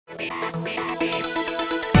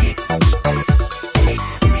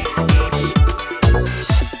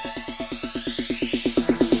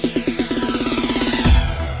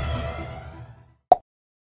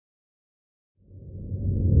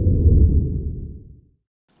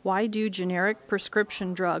Why do generic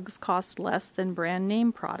prescription drugs cost less than brand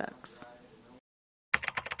name products?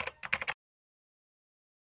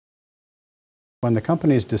 When the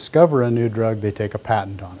companies discover a new drug, they take a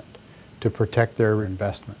patent on it to protect their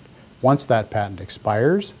investment. Once that patent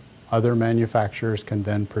expires, other manufacturers can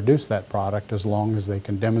then produce that product as long as they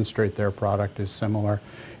can demonstrate their product is similar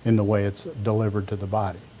in the way it's delivered to the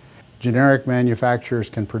body. Generic manufacturers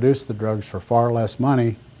can produce the drugs for far less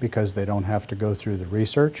money because they don't have to go through the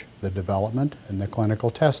research, the development, and the clinical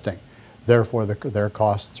testing. Therefore, their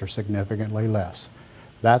costs are significantly less.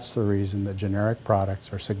 That's the reason that generic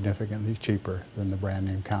products are significantly cheaper than the brand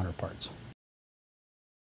name counterparts.